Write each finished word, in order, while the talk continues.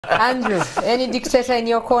Andrew, any dictator in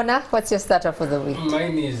your corner? What's your starter for the week?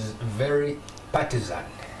 Mine is very partisan.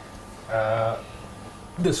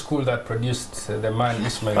 The school that produced the man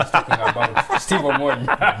Ismail is talking about, Steve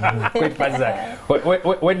Omoy. Quite partisan.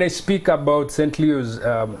 When I speak about St. Leo's,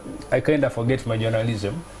 I kind of forget my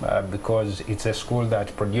journalism because it's a school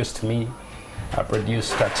that produced me,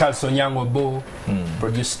 produced Charles Onyangobo,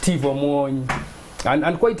 produced Steve Omoy,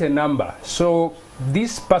 and quite a number. So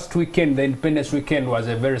this past weekend, the Independence Weekend, was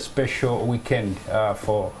a very special weekend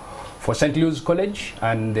for St. Leo's College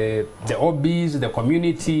and the OBs, the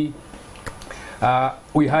community.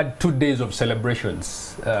 We had 2 days of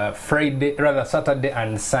celebrations, Saturday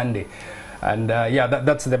and Sunday. And yeah,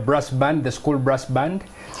 that's the brass band, the school brass band.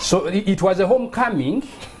 So it was a homecoming,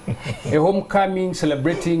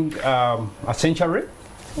 celebrating a century.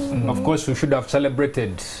 Of course, we should have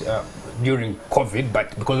celebrated during COVID,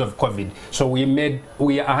 but because of COVID, so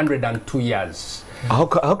we are 102 years. How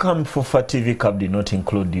come FUFA TV Cup did not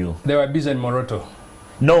include you? They were busy in Moroto.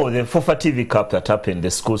 No, the FUFA TV Cup that happened,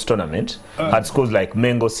 the schools tournament, had schools like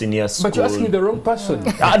Mengo Senior School. But you're asking the wrong person.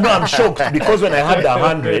 No, I'm shocked because when I had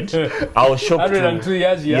 100, I was shocked. 102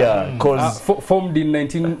 years, yeah. Because formed in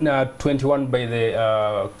 1921 by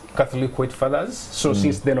the Catholic White Fathers. So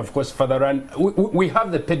since then, of course, we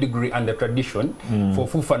have the pedigree and the tradition for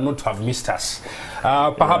FUFA not to have missed us.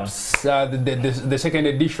 Perhaps the second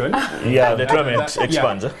edition. Yeah, the tournament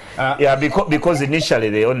expands. Because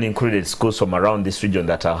initially they only included schools from around this region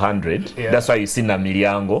that are 100. Yeah. That's why you see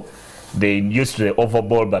Namiliango. They used the oval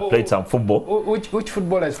ball but played some football. Which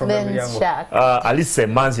footballer is from Namiliango? Alice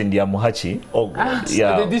Manzi in Muhachi. Oh, God.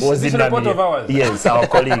 Yeah. This is a report of ours. Yes, our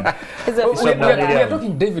colleague. We are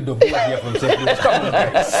talking David Obua here from St. Louis. Come on,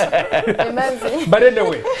 guys. But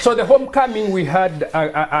anyway, so the homecoming, we had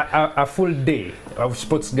a full day of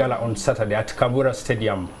sports gala on Saturday at Kabura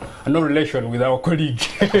Stadium. No relation with our colleague.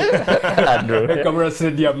 Kabura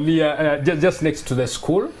Stadium, near, just next to the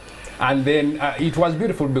school. And then it was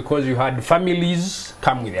beautiful because you had families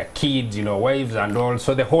come with their kids, you know, wives and all.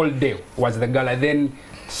 So the whole day was the gala. Then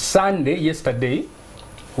Sunday, yesterday,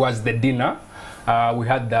 was the dinner. We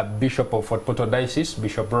had the Bishop of Fort Portal Diocese,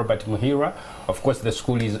 Bishop Robert Muhira. Of course, the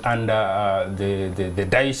school is under the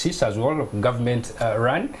diocese as well, government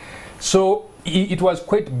run. So it was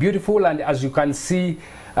quite beautiful, and as you can see,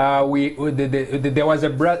 there was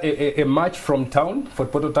a march from town,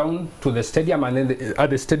 Fort Portal town, to the stadium, and then at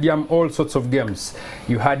the stadium, all sorts of games.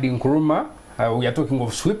 You had in Nkrumah, we are talking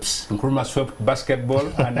of sweeps. Nkrumah swept basketball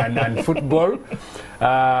and football.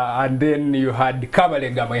 And then you had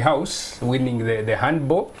Kabalega, my house, winning the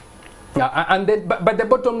handball. And then, but the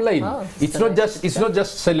bottom line, it's not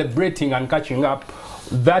just celebrating and catching up.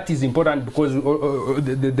 That is important because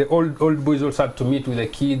the old boys also had to meet with the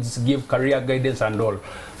kids, give career guidance and all.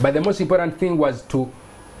 But the most important thing was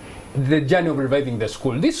the journey of reviving the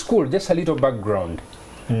school. This school, just a little background,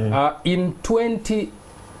 in 80s,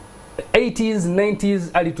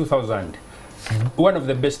 90s, early 2000, one of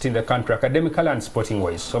the best in the country, academically and sporting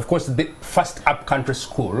wise. Of course, the first up-country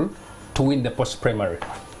school to win the post-primary.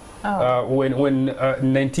 When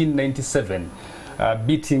 1997.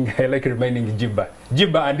 Beating, like reminding Jiba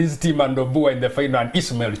and his team and Obua in the final, and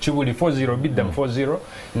Ismail Chibuli 4-0, beat them 4-0,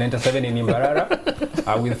 97 in Imbarara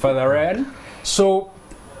with Father Ryan. So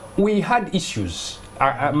we had issues,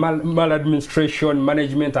 maladministration,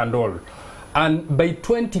 management and all. And by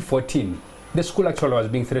 2014, the school actually was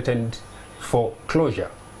being threatened for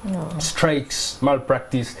closure. Strikes,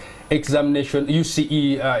 malpractice, examination,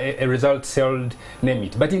 UCE, a result sold, name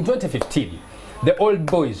it. But in 2015, the old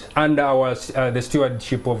boys under the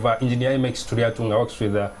stewardship of Engineer MX Turiatunga, works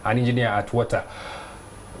with an engineer at Water,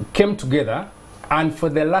 came together, and for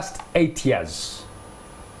the last 8 years,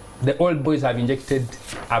 the old boys have injected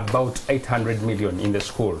about 800 million in the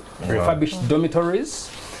school. Wow. Refurbished dormitories,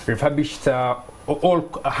 refurbished all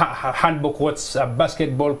handball courts,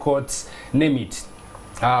 basketball courts, name it.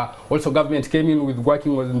 Also government came in with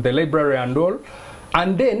working on the library and all.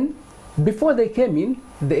 And then, before they came in,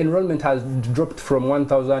 the enrollment has dropped from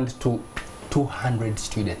 1,000 to 200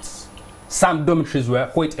 students. Some dormitories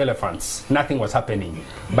were white elephants. Nothing was happening.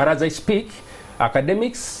 But as I speak,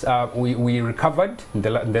 academics, we recovered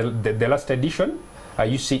the last edition,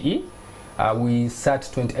 UCE. We sat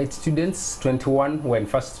 28 students, 21 were in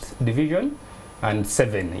first division and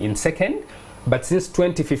 7 in second. But since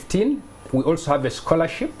 2015, we also have a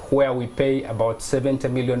scholarship where we pay about 70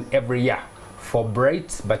 million every year for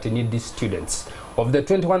bright but needy students. Of the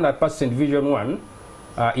 21 that passed in Division 1,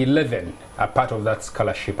 11 are part of that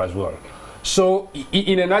scholarship as well. So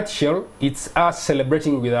in a nutshell, it's us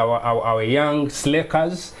celebrating with our young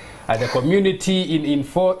Sleckers the community in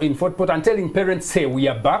Fort Portal, and telling parents, hey, we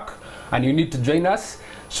are back and you need to join us.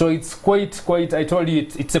 So it's quite, I told you,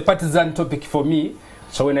 it's a partisan topic for me.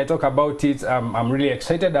 So when I talk about it, I'm really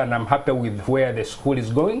excited and I'm happy with where the school is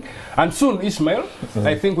going. And soon, Ismail,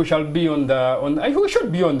 I think we shall be we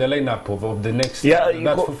should be on the lineup of the next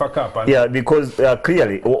FUFA Cup. Yeah, because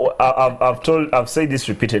clearly, I've said this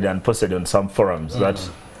repeatedly and posted on some forums that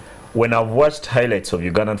when I've watched highlights of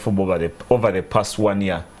Ugandan football over the past 1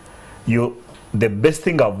 year, the best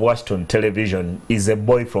thing I've watched on television is a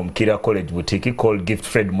boy from Kira College Boutique called Gift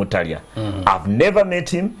Fred Mutalia. I've never met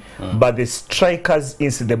him, but the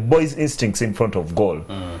the boys' instincts in front of goal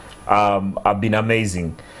have been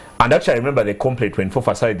amazing. And actually, I remember the complaint when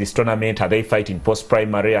FUFA started this tournament, are they fighting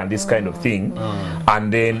post-primary and this kind of thing?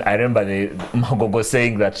 And then I remember the Magogo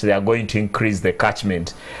saying that they are going to increase the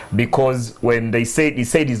catchment because when he said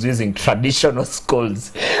he's using traditional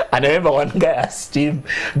schools. And I remember one guy asked him,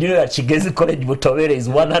 do you know that Chigezi College Butowere is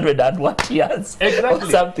 101 years or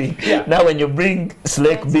something? Yeah. Now when you bring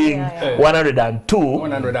Sleck being 102.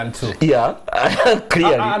 102. Yeah,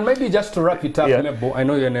 clearly. And maybe just to wrap it up, Nebo, I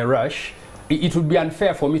know you're in a rush. It would be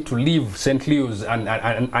unfair for me to leave St. Louis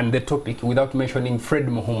and the topic without mentioning Fred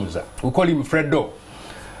Muhumuza. We call him Fredo,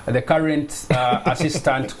 the current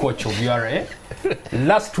assistant coach of URA.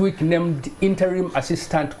 Last week named interim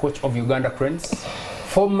assistant coach of Uganda Cranes,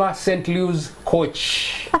 former St. Louis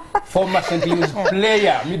coach, former St. Louis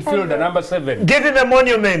player, midfielder, number 7. Give him a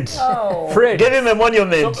monument. Fred. Give him a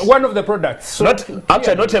monument. So one of the products. So not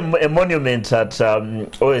a monument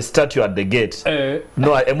or a statue at the gate.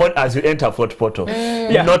 No, as you enter Fort Portal.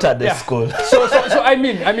 Not at the school. So I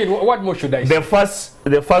mean, what more should I say?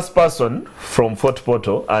 The first person from Fort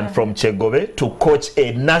Portal and from Kyegobe to coach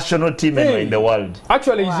a national team in the world.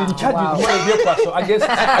 Actually, he's in charge with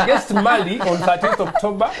Mwanguhya against Mali on 13th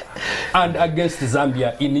October and against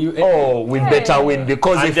Zambia in UAE. Oh, we better win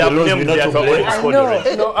because if we lose, we know to blame.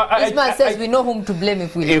 This man says we know whom to blame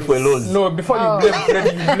if we lose. If we lose. No, before you blame Fred,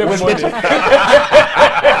 you blame Mole.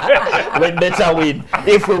 We better win.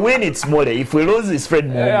 If we win, it's Mole. If we lose, it's Fred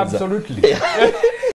Muhumuza. Absolutely.